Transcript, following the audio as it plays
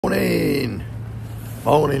Morning,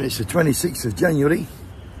 it's the 26th of January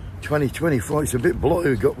 2024. It's a bit blowy,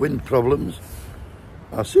 we've got wind problems.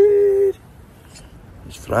 I see.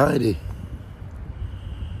 It's Friday.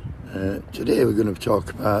 Today we're going to talk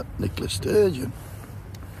about Nicola Sturgeon.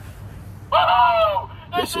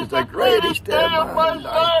 This is the greatest day of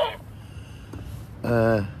my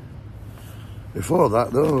life. Before that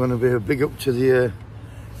though, we're going to be a big up to the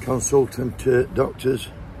consultant doctors.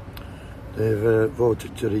 They've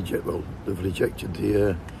voted to reject, well, they've rejected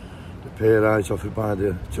the pay rise offered by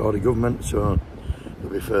the Tory government, so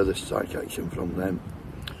there'll be further strike action from them.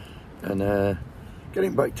 And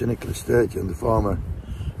getting back to Nicola Sturgeon, the former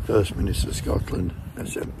First Minister of Scotland,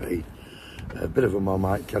 SNP, a bit of a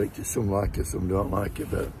Marmite character, some like her, some don't like her,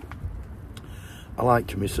 but I like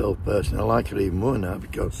her myself personally. I like her even more now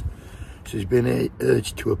because she's been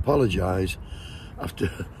urged to apologise after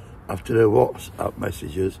her WhatsApp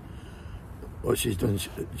messages. What she's done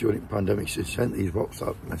during the pandemic, she's sent these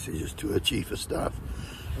WhatsApp messages to her chief of staff,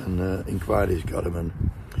 and inquiries got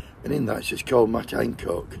them, and in that she's called Matt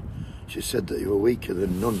Hancock. She said that you were weaker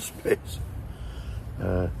than nun's piss.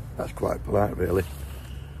 That's quite polite really.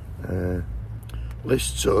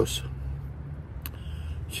 List sus.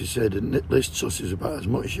 She said list sus is about as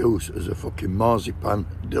much use as a fucking marzipan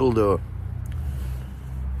dildo.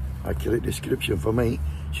 Accurate description for me.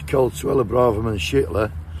 She called Suella Braverman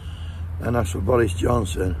Shitler. And as for Boris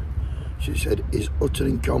Johnson, she said his utter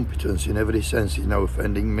incompetence in every sense is now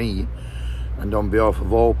offending me and on behalf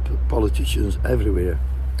of all politicians everywhere.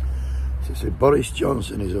 She said Boris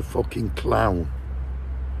Johnson is a fucking clown.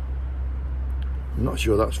 I'm not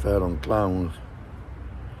sure that's fair on clowns.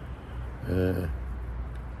 That's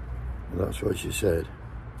what she said.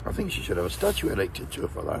 I think she should have a statue erected to her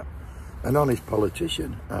for that. An honest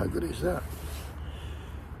politician, how good is that?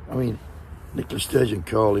 I mean, Nicola Sturgeon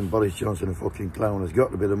calling Boris Johnson a fucking clown has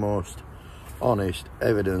got to be the most honest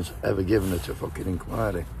evidence ever given at a fucking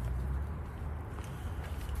inquiry.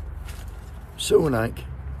 Sunak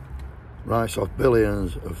writes off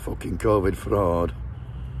billions of fucking COVID fraud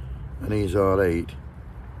and he's alright.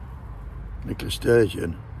 Nicola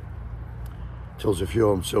Sturgeon tells a few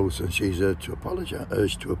themselves and she's urged to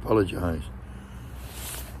apologise.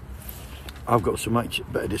 I've got some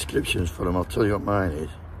better descriptions for them. I'll tell you what mine is.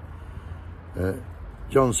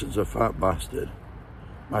 Johnson's a fat bastard,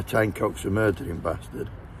 Matt Hancock's a murdering bastard,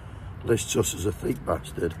 Liz Truss is a thick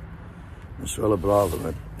bastard, and Suella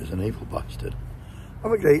Braverman is an evil bastard.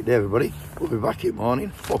 Have a great day everybody, we'll be back in the morning,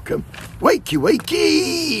 fuck 'em, wakey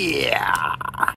wakey!